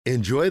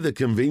Enjoy the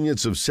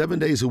convenience of 7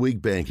 days a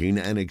week banking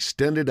and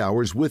extended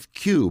hours with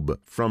Cube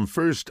from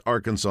First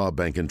Arkansas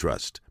Bank and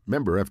Trust.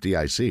 Member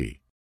FDIC.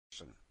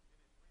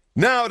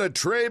 Now to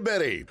Trey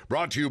Biddy,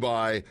 brought to you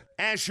by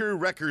Asher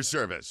Wrecker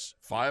Service,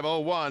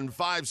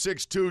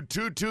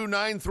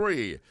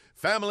 501-562-2293.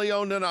 Family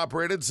owned and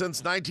operated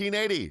since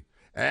 1980.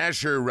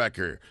 Asher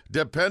Wrecker,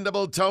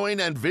 dependable towing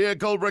and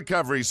vehicle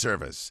recovery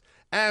service.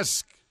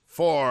 Ask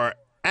for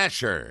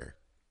Asher.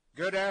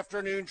 Good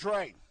afternoon,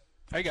 Trey.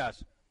 Hey,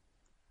 guys.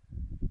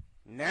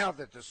 Now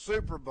that the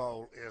Super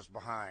Bowl is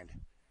behind,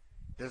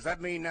 does that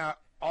mean now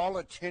all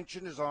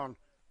attention is on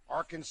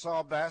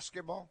Arkansas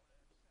basketball?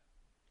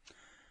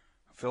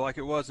 I feel like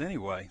it was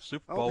anyway.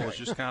 Super Bowl was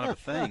just kind of a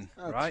thing,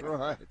 right? That's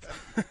right.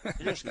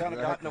 It just kind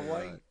of gotten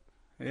away.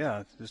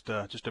 Yeah,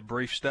 just a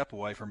brief step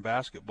away from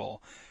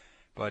basketball.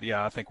 But,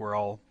 yeah, I think we're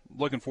all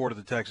looking forward to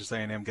the Texas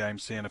A&M game,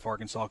 seeing if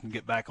Arkansas can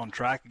get back on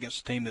track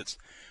against a team that's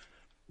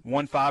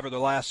won 5 of their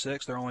last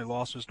 6. Their only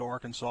losses to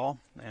Arkansas,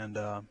 and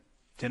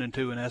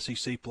 10-2 in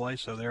SEC play,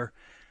 so they're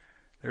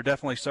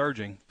definitely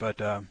surging. But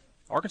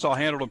Arkansas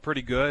handled them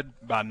pretty good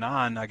by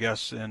 9, I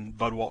guess, in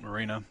Bud Walton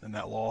Arena in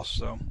that loss.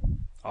 So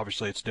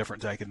obviously it's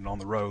different taking it on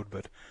the road,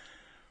 but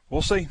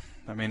we'll see.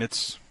 I mean, I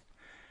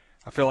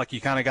feel like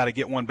you kind of got to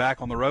get one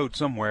back on the road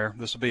somewhere.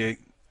 This will be,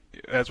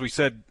 as we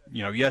said,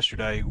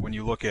 yesterday, when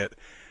you look at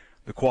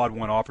the quad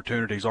 1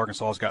 opportunities,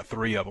 Arkansas's got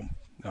 3 of them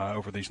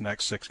over these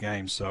next 6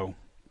 games. So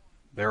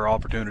there are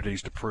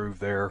opportunities to prove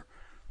they're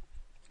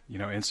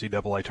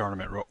NCAA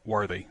tournament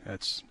worthy.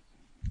 It's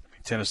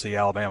Tennessee,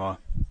 Alabama,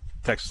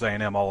 Texas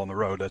A&M all on the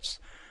road. That's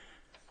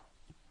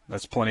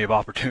plenty of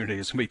opportunity.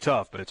 It's going to be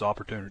tough, but it's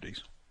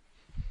opportunities.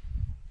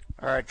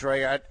 All right,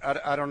 Trey, I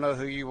don't know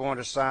who you want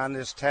to sign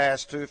this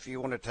task to, if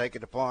you want to take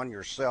it upon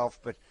yourself,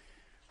 but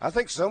I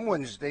think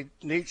someone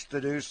needs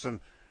to do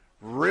some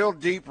real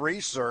deep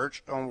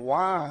research on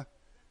why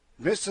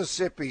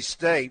Mississippi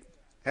State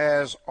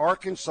has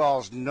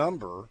Arkansas's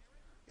number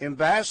in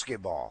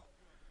basketball.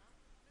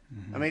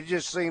 I mean, it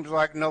just seems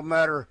like no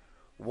matter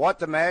what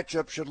the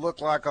matchup should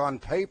look like on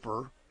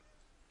paper,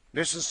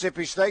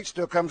 Mississippi State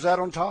still comes out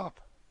on top.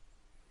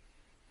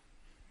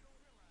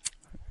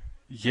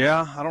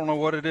 Yeah, I don't know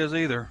what it is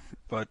either,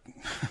 but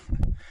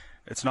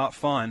it's not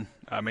fun.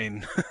 I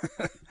mean,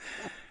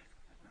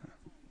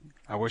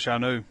 I wish I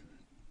knew,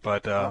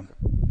 but I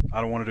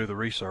don't want to do the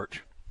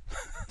research.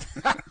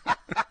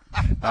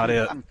 Not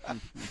it.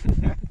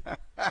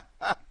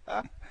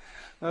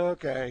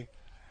 Okay.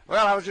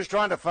 Well, I was just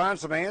trying to find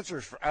some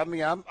answers. I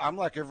mean, I'm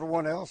like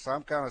everyone else.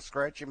 I'm kind of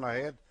scratching my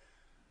head.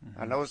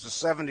 I know it's a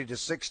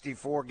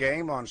 70-64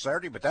 game on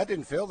Saturday, but that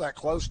didn't feel that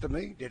close to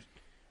me. Did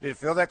it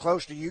feel that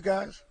close to you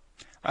guys?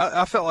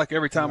 I felt like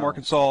every time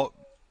Arkansas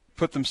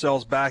put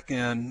themselves back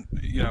in,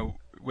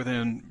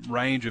 within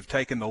range of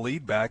taking the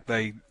lead back,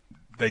 they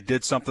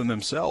did something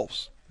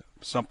themselves.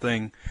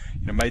 Something,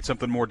 made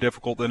something more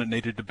difficult than it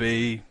needed to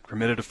be,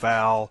 committed a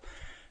foul.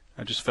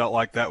 I just felt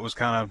like that was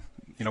kind of,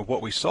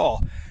 what we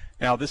saw.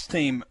 Now, this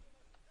team,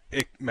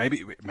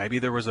 maybe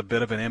there was a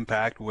bit of an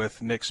impact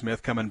with Nick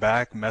Smith coming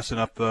back, messing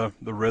up the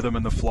rhythm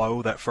and the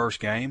flow that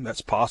first game.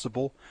 That's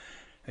possible.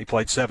 He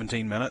played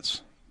 17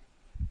 minutes.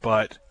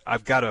 But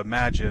I've got to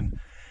imagine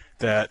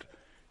that,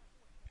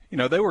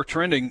 they were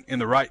trending in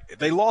the right –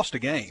 they lost a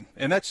game.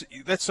 And that's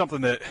something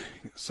that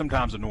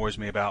sometimes annoys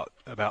me about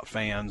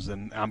fans,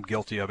 and I'm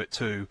guilty of it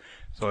too,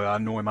 so I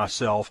annoy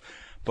myself.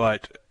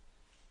 But –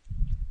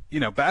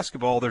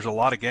 basketball, there's a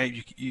lot of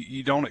games.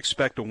 You don't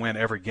expect to win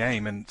every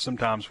game, and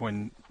sometimes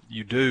when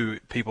you do,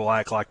 people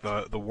act like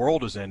the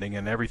world is ending,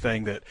 and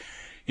everything that,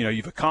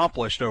 you've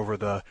accomplished over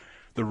the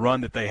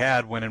run that they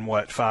had, winning,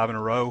 5 in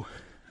a row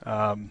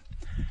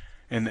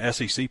in the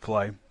SEC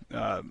play.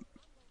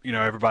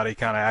 Everybody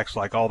kind of acts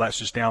like, that's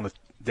just down the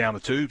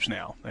tubes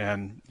now.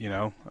 And,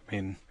 I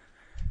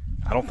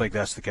don't think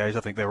that's the case. I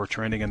think they were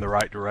trending in the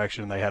right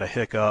direction. They had a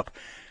hiccup.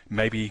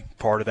 Maybe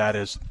part of that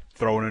is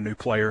throwing a new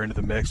player into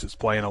the mix that's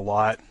playing a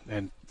lot,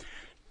 and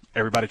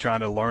everybody trying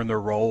to learn their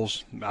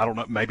roles. I don't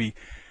know, maybe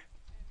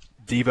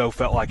Devo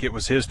felt like it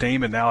was his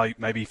team, and now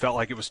he felt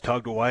like it was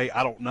tugged away.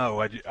 I don't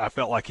know. I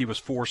felt like he was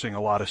forcing a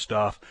lot of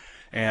stuff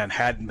and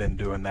hadn't been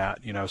doing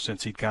that,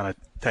 since he'd kind of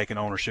taken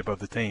ownership of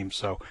the team.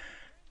 So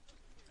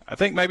I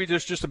think maybe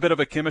there's just a bit of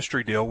a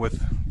chemistry deal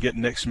with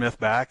getting Nick Smith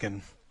back,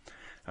 and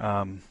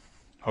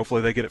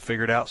hopefully they get it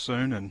figured out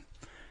soon and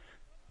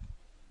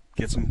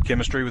get some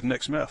chemistry with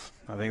Nick Smith.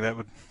 I think that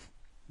would,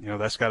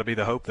 that's got to be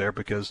the hope there,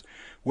 because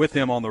with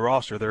him on the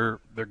roster, they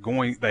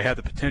had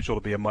the potential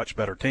to be a much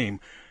better team.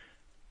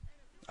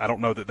 I don't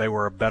know that they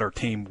were a better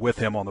team with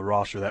him on the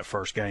roster that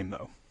first game,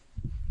 though.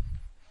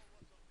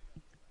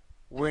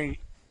 Well,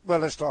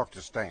 let's talk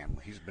to Stan.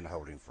 He's been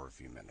holding for a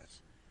few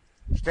minutes.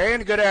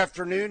 Stan, good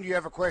afternoon. You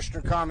have a question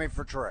or comment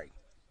for Trey?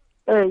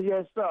 Hey,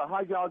 yes, sir. How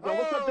y'all doing?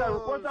 What's up,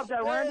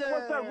 there, Randy?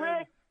 What's up,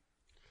 Rick?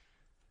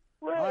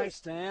 Hi,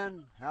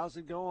 Stan. How's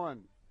it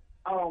going?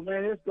 Oh,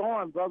 man, it's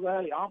going,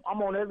 brother. Hey,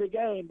 I'm on every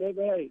game,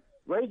 baby. Hey,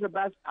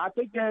 Razorbacks, I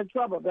think they're in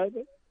trouble,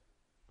 baby.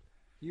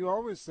 You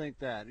always think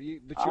that,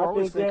 but you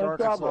always think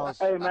Arkansas.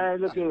 Hey, man,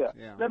 look here.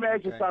 Yeah, Let me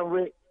ask you something,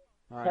 Rick.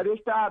 right. Have they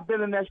started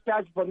building that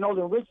statue for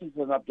Nolan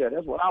Richardson up there?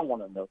 That's what I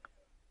want to know.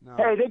 No.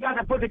 Hey, they got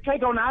to put the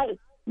cake on the ice.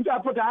 You got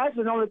to put the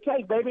icing on the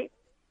cake, baby.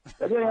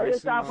 They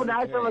start putting the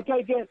icing on the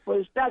cake for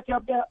the statue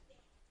up there.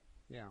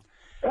 Yeah.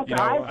 That's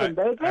the icing,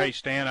 baby. Hey,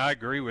 Stan, I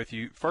agree with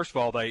you. First of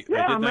all, they did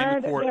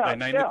name the court. They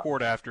named the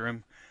court after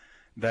him.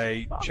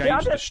 They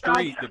changed the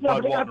street that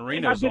Bud Walton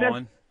Arena's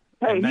on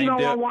and named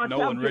it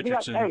Nolan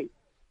Richardson.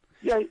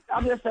 Yeah,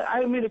 I'm just saying, I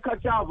didn't mean to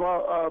cut you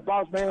off,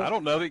 boss man. I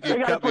don't know that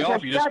you cut me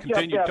off. You just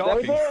continued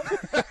talking.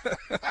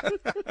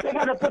 They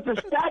got to put the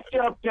statue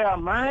up there,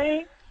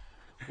 man.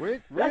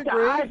 That's the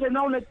icing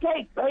on the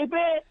cake, baby.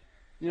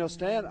 You know,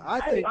 Stan, I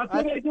think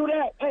until they do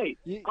that, I'm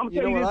you know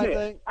telling what you I this.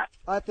 think?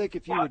 I think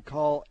if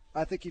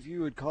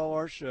you would call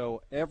our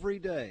show every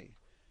day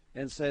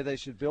and say they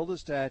should build a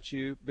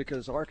statue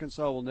because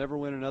Arkansas will never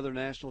win another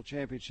national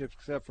championship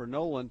except for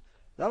Nolan,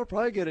 that'll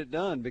probably get it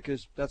done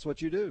because that's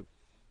what you do.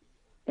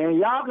 And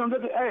y'all can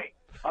look at,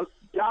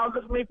 y'all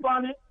look at me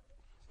funny.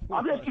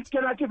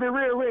 Can I keep it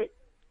real, Rick?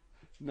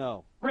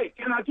 No. Rick,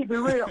 can I keep it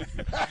real?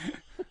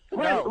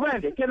 No.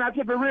 Randy, can I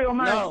keep it real,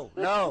 man?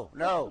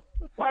 No.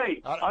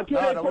 Wait, I'm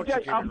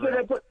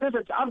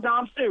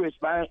serious,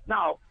 man.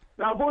 No,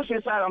 bullshit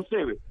aside, I'm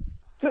serious.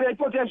 Till they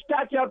put that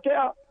statue up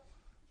there,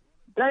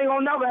 they ain't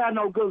gonna never have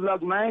no good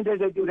luck, man. They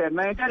do that,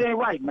 man. That ain't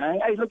right, man.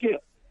 Hey, look here.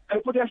 They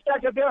put that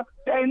statue up there,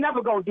 they ain't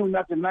never gonna do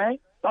nothing, man.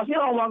 Because he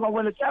don't want to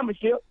win the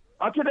championship.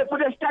 Until they put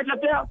that statue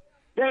up there,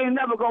 they ain't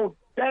never gonna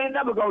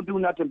do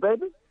nothing,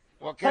 baby.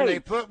 Well, can they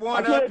put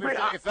one up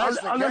if that's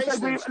the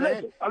case?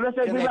 Unless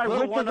they be like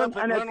Richardson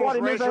and that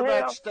 40 minutes of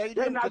hell,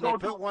 they're not gonna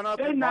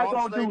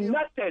do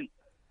nothing.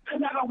 They're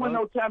not gonna win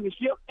no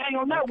championship. They ain't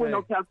gonna never win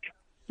no championship.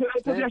 So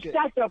they put that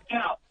statue up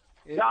there.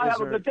 Y'all have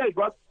a good day,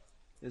 bro.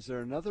 Is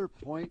there another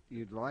point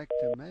you'd like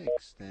to make,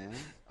 Stan?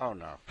 Oh,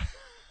 no.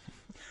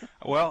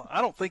 Well,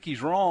 I don't think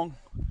he's wrong.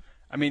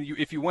 I mean,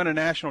 if you win a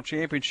national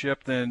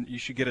championship, then you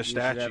should get a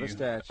statue. You should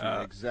have a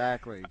statue,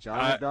 exactly. John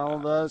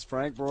McDonald does,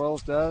 Frank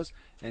Broyles does,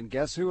 and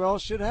guess who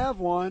else should have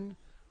one?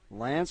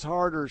 Lance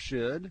Harder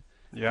should.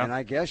 Yeah. And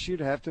I guess you'd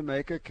have to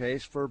make a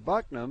case for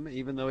Bucknam,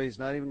 even though he's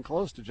not even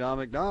close to John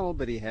McDonald,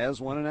 but he has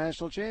won a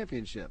national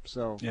championship.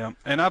 So yeah,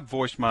 and I've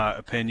voiced my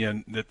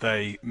opinion that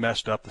they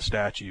messed up the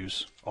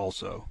statues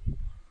also.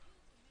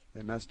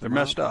 They're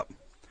messed up.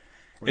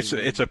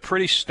 It's a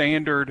pretty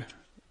standard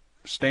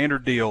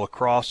deal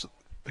across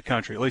the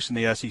country, at least in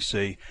the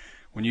SEC.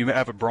 When you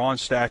have a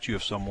bronze statue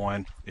of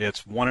someone,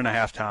 it's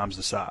 1.5 times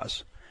the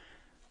size.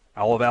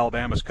 All of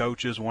Alabama's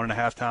coaches,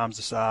 1.5 times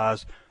the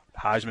size.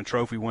 Heisman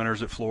Trophy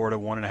winners at Florida,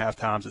 1.5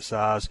 times the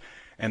size.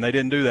 And they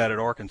didn't do that at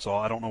Arkansas.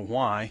 I don't know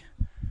why,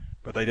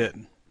 but they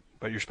didn't.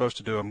 But you're supposed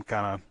to do them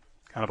kind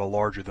of a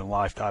larger than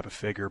life type of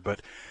figure.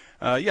 But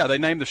yeah, they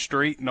named the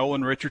street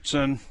Nolan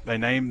Richardson. They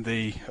named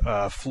the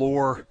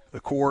floor, the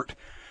court,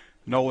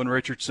 Nolan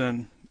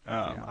Richardson.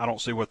 I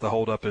don't see what the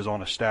holdup is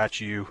on a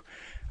statue.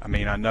 I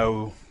mean, I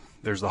know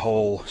there's the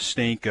whole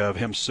stink of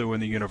him suing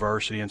the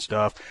university and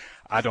stuff.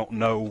 I don't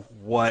know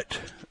what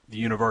the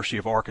University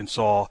of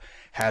Arkansas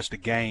has to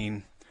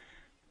gain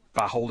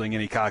by holding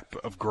any kind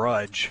of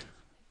grudge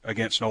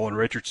against Nolan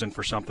Richardson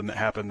for something that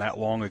happened that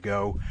long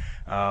ago,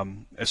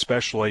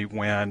 especially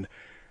when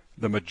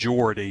the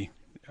majority,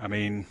 I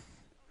mean,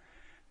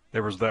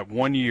 there was that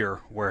 1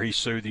 year where he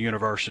sued the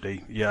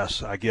university.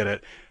 Yes, I get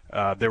it.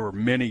 There were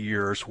many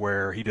years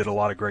where he did a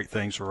lot of great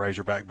things for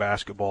Razorback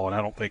basketball, and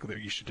I don't think that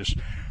you should just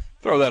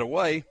throw that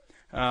away.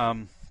 I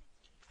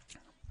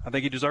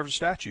think he deserves a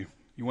statue.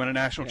 You win a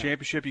national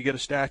championship, you get a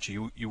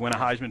statue. You win a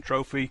Heisman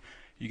Trophy,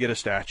 you get a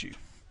statue.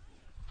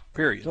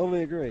 Period.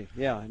 Totally agree.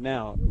 Yeah.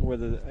 Now,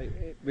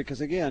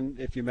 because again,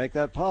 if you make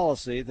that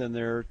policy, then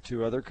there are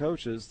two other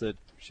coaches that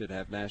should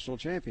have national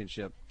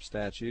championship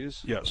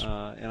statues. Yes.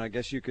 And I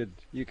guess you could.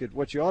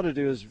 What you ought to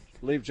do is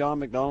leave John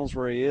McDonald's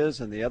where he is,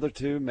 and the other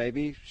two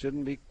maybe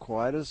shouldn't be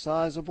quite as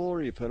sizable,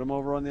 or you put them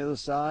over on the other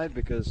side,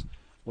 because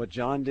what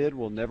John did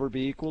will never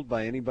be equaled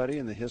by anybody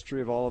in the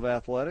history of all of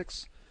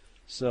athletics.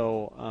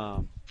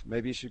 So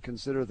maybe you should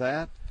consider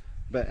that.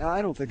 But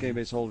I don't think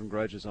anybody's holding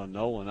grudges on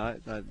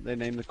Nolan. They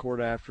named the court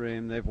after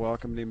him. They've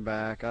welcomed him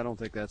back. I don't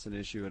think that's an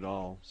issue at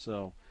all.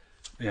 So,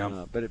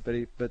 yeah. But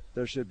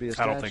there should be a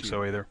statue. I don't think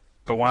so either.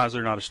 But why is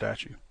there not a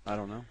statue? I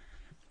don't know.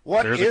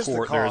 What there's is a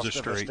court, the cost there's a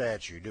of a street.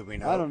 statue? Do we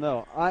know? I don't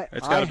know.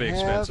 It's got to be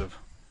expensive.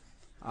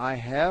 I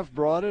have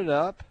brought it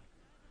up.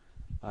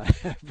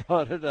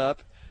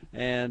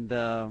 And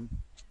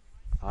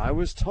I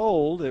was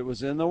told it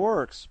was in the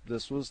works.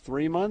 This was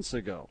 3 months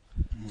ago.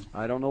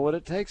 I don't know what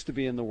it takes to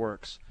be in the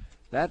works.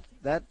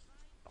 That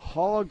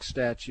hog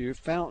statue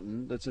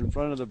fountain that's in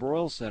front of the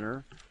Broyles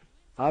Center,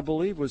 I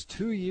believe, was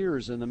 2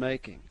 years in the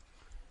making.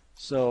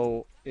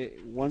 So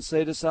once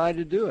they decide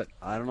to do it,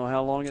 I don't know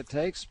how long it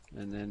takes,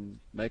 and then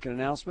make an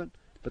announcement.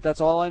 But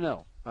that's all I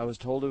know. I was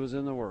told it was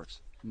in the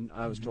works.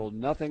 I was told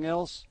nothing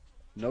else,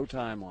 no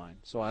timeline.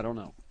 So I don't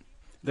know.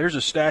 There's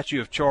a statue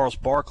of Charles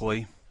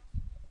Barkley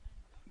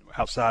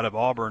outside of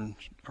Auburn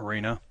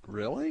Arena.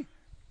 Really?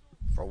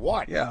 For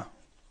what? Yeah.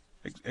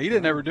 He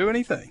didn't ever do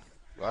anything.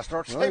 Well, I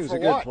start to he was a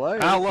good player.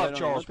 I love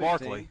Charles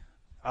Barkley.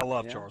 I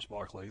love Yeah. Charles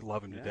Barkley.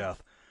 Love him to Yeah.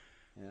 death.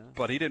 Yeah.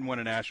 But he didn't win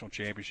a national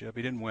championship.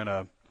 He didn't win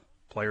a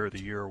Player of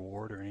the Year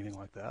award or anything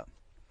like that.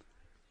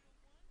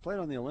 Played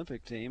on the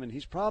Olympic team, and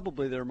he's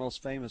probably their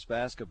most famous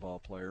basketball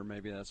player.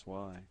 Maybe that's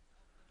why.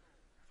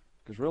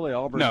 Because really,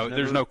 Auburn. No,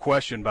 there's no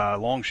question by a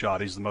long shot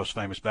he's the most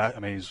famous.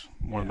 He's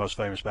one of the most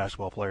famous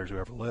basketball players who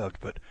ever lived.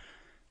 But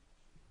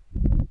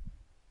I'm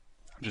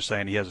just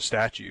saying he has a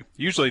statue.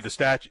 Usually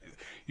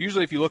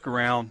if you look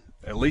around,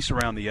 at least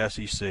around the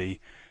SEC,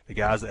 the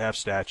guys that have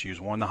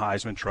statues won the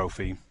Heisman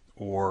Trophy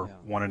or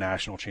won a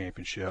national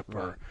championship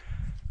or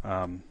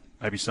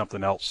maybe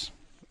something else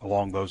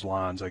along those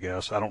lines, I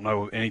guess. I don't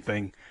know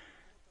anything.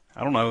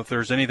 I don't know if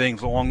there's anything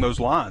along those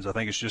lines. I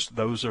think it's just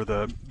those are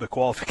the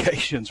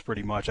qualifications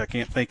pretty much. I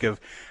can't think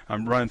of –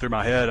 I'm running through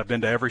my head. I've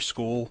been to every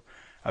school.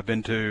 I've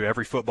been to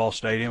every football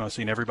stadium. I've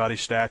seen everybody's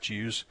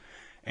statues,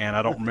 and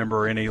I don't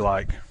remember any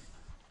there's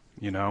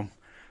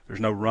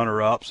no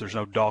runner-ups. There's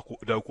no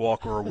Doak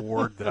Walker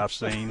Award that I've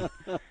seen,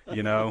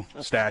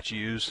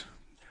 statues.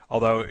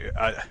 Although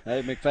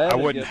I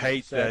wouldn't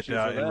hate that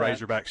in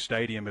Razorback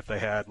Stadium if they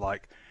had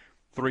like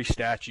 3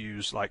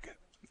 statues, like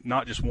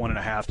not just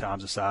 1.5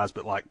 times the size,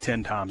 but like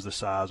 10 times the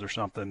size or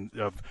something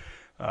of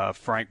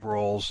Frank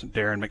Broyles,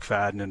 Darren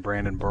McFadden, and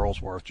Brandon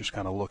Burlsworth just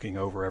kind of looking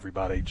over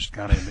everybody, just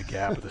kind of in the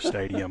gap of the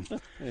stadium.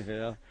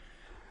 Yeah.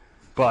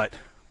 But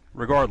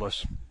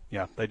regardless,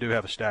 they do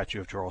have a statue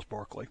of Charles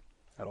Barkley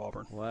at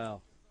Auburn. Wow.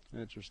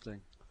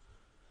 Interesting.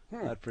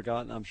 I'd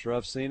forgotten. I'm sure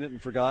I've seen it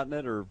and forgotten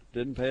it or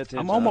didn't pay attention.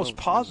 I'm almost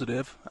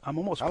positive. How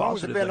long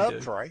has it been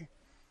up, Trey?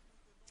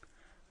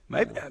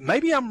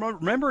 Maybe I'm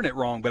remembering it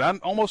wrong, but I'm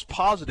almost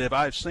positive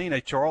I've seen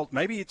a Charles.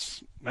 Maybe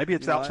it's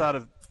outside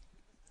of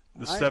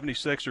the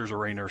 76ers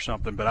arena or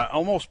something, but I'm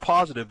almost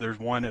positive there's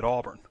one at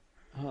Auburn.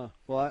 Huh.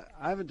 Well,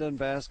 I haven't done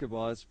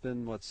basketball. It's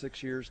been,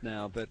 6 years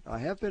now, but I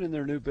have been in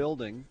their new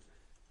building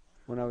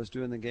when I was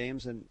doing the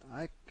games, and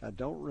I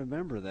don't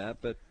remember that,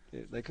 but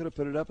they could have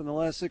put it up in the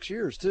last 6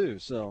 years too.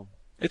 So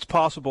it's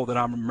possible that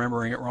I'm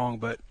remembering it wrong,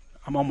 but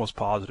I'm almost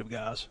positive,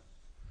 guys.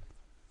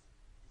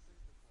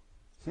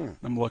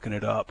 I'm looking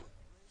it up.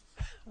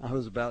 I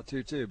was about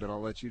to too, but I'll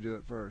let you do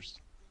it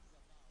first.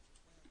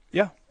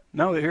 Yeah.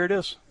 No, here it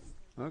is.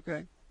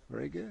 Okay.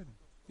 Very good.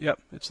 Yep,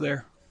 it's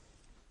there.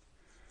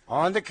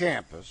 On the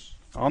campus.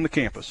 On the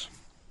campus.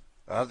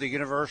 Of the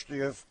University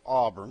of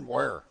Auburn.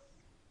 Where?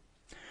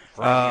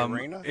 Front of the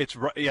arena?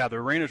 The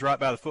arena's right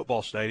by the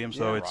football stadium,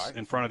 so it's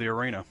in front of the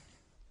arena.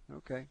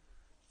 Okay.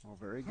 Well,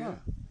 very good.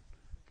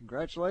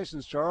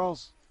 Congratulations,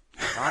 Charles.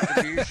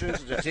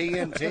 Contributions to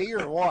TNT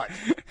or what?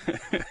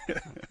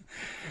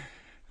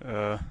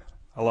 I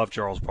love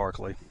Charles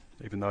Barkley,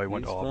 even though he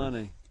went to Auburn. He's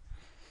funny.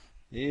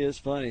 He is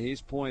funny. He's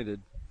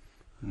pointed.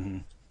 Mm-hmm.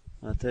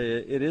 I tell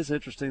you, it is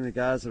interesting the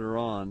guys that are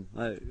on.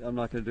 I'm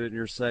not going to do it in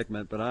your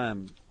segment, but I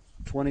am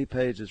 20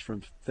 pages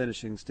from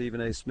finishing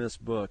Stephen A. Smith's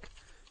book,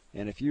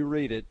 and if you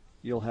read it,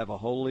 you'll have a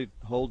whole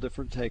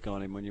different take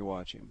on him when you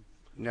watch him.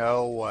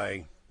 No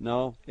way.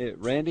 No,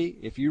 Randy,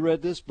 if you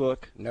read this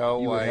book, you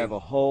would have a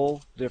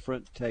whole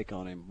different take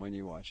on him when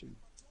you watch him.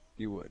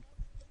 You would.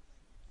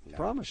 No.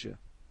 Promise you.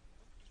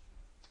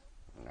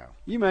 No.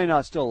 You may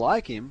not still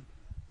like him,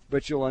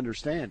 but you'll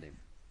understand him.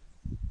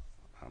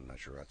 I'm not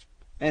sure that's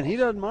And he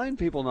doesn't mind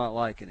people not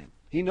liking him.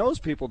 He knows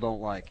people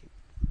don't like him.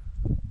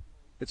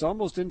 It's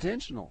almost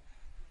intentional.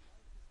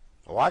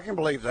 Well, I can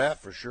believe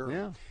that for sure.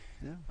 Yeah.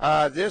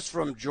 This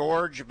from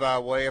George by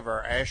way of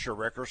our Asher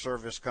Record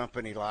Service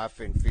Company live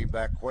feed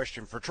feedback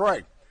question for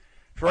Trey.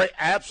 Trey,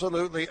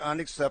 absolutely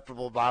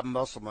unacceptable by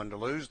Musselman to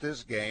lose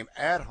this game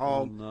at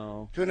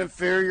home to an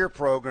inferior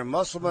program.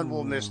 Musselman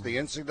will miss the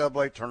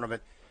NCAA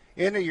tournament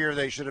in a year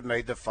they should have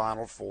made the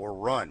Final Four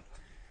run.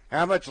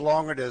 How much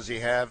longer does he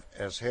have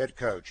as head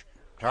coach?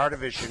 Tired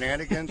of his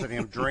shenanigans and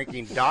him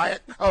drinking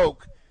Diet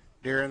Coke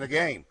during the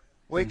game.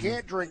 We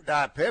can't drink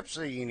Diet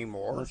Pepsi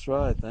anymore. That's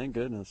right. Thank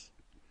goodness.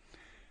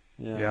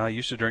 Yeah, I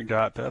used to drink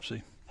Diet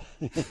Pepsi.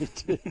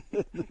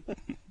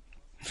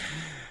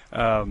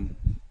 I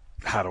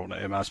don't know.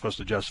 Am I supposed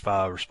to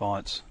justify a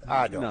response?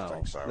 I don't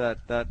think so.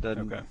 That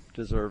doesn't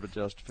deserve a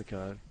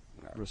justified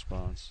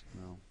response.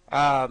 No.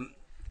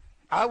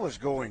 I was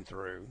going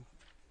through,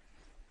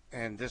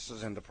 and this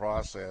is in the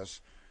process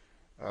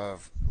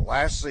of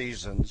last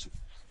season's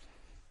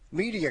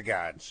media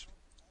guides,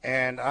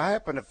 and I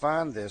happened to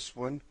find this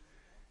one,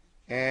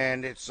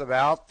 and it's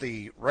about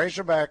the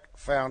Razorback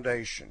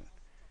Foundation.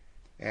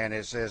 And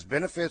it says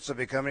benefits of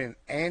becoming an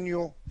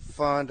annual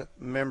fund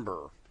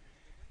member.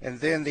 And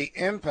then the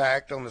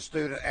impact on the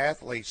student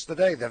athletes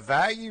today. The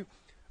value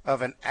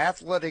of an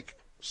athletic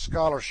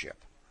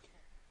scholarship.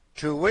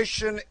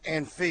 Tuition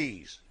and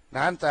fees,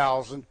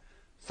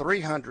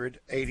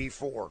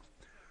 $9,384.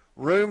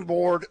 Room,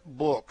 board,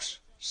 books,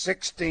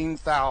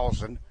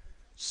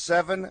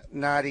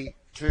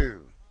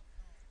 $16,792.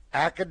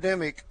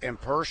 Academic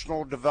and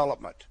personal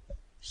development,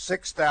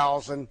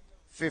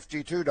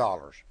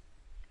 $6,052.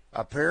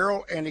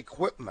 Apparel and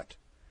equipment,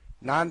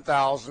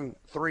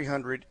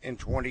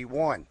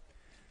 $9,321.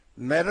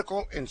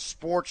 Medical and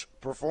sports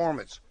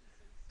performance,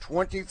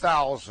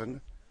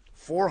 $20,400.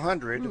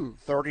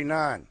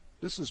 $439.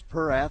 This is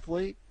per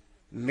athlete?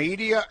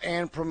 Media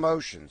and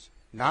promotions,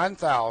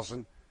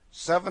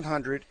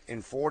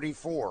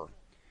 $9,744.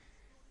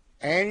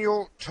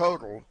 Annual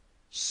total,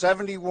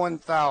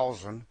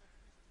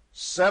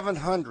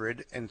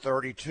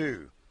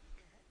 $71,732.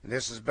 And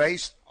this is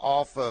based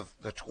off of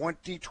the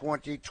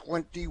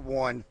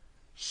 2020-21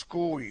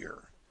 school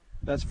year.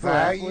 That's per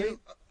athlete?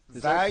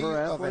 Value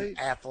of an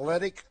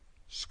athletic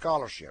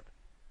scholarship.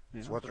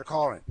 That's what they're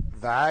calling it.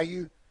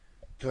 Value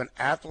to an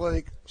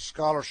athletic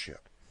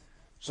scholarship.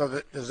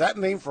 So does that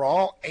mean for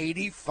all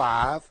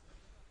 85,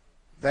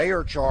 they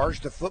are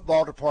charged, the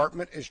football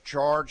department is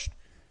charged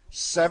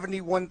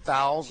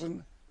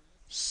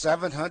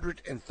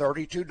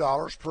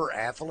 $71,732 per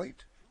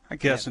athlete? I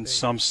guess in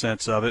some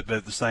sense of it, but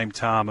at the same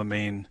time, I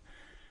mean,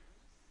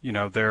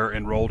 they're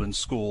enrolled in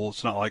school.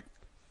 It's not like,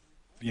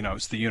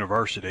 it's the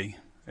university.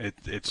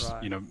 It's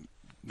right.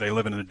 They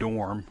live in a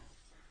dorm.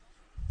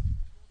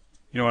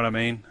 You know what I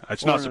mean?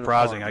 It's not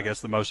surprising. I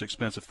guess the most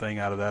expensive thing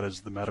out of that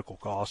is the medical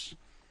costs.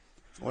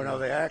 Well, no,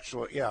 the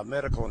actual,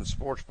 medical and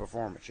sports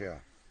performance, yeah.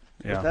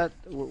 But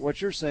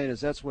what you're saying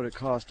is that's what it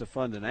costs to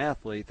fund an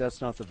athlete.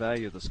 That's not the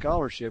value of the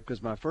scholarship,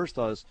 because my first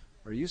thought is,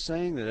 are you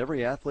saying that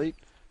every athlete,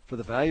 for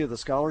the value of the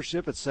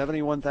scholarship, it's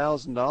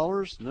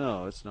 $71,000?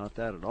 No, it's not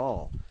that at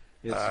all.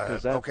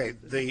 It's okay,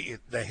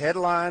 the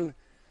headline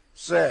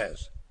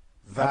says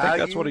value I think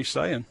that's what he's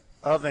saying.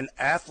 Of an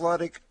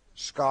athletic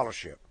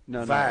scholarship.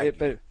 No,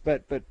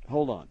 but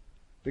hold on,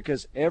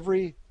 because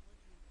every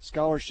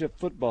scholarship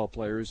football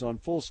player who's on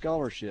full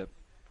scholarship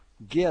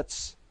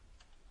gets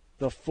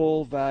the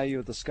full value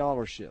of the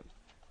scholarship,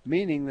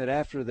 meaning that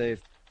after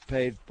they've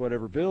paid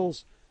whatever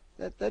bills,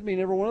 that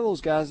means every one of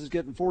those guys is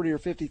getting $40,000 or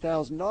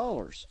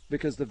 $50,000,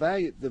 because the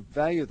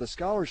value of the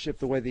scholarship,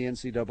 the way the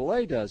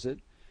NCAA does it,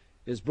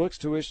 is books,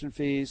 tuition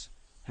fees,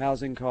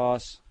 housing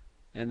costs,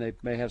 and they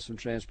may have some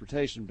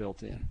transportation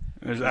built in.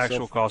 There's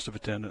actual cost of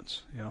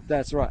attendance. Yeah,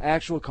 that's right.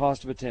 Actual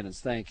cost of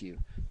attendance. Thank you.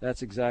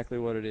 That's exactly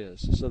what it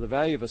is. So the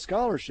value of a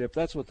scholarship,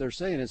 that's what they're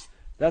saying, is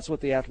that's what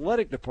the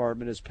athletic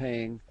department is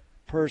paying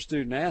per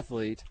student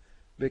athlete,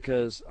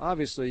 because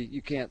obviously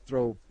you can't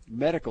throw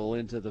medical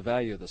into the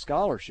value of the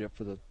scholarship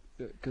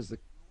because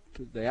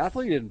the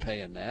athlete isn't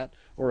paying that,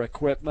 or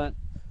equipment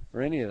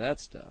or any of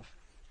that stuff.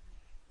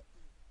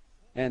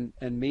 And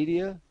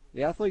media,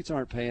 the athletes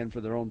aren't paying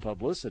for their own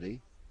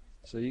publicity,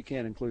 so you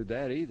can't include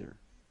that either.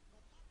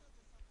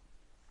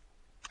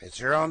 It's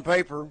here on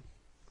paper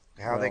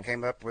how they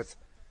came up with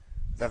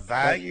the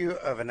value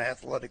of an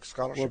athletic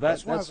scholarship. Well,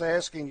 that's why I was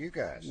asking you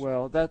guys.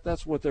 Well,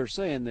 that's what they're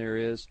saying there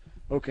is,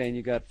 okay, and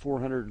you got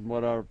 400 and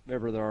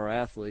whatever there are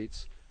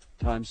athletes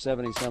times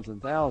 70-something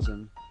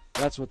thousand.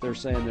 That's what they're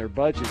saying their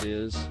budget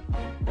is,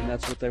 and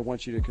that's what they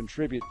want you to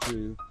contribute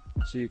to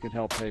so you can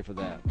help pay for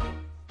that.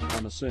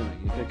 I'm assuming.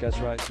 You think that's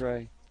right,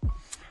 Trey?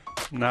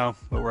 No,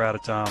 but we're out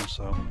of time,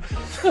 so.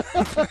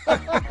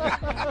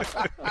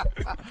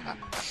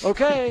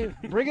 Okay,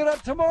 bring it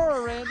up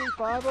tomorrow, Randy,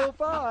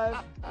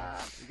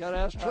 5:05. You got to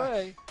ask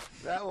Trey.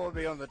 That will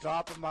be on the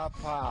top of my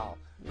pile.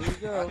 There you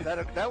go.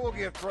 That will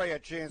give Trey a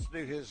chance to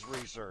do his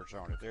research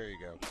on it. There you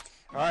go.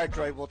 All right,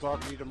 Trey, we'll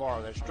talk to you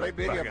tomorrow. That's Trey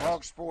Biddy of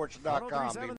hogsports.com.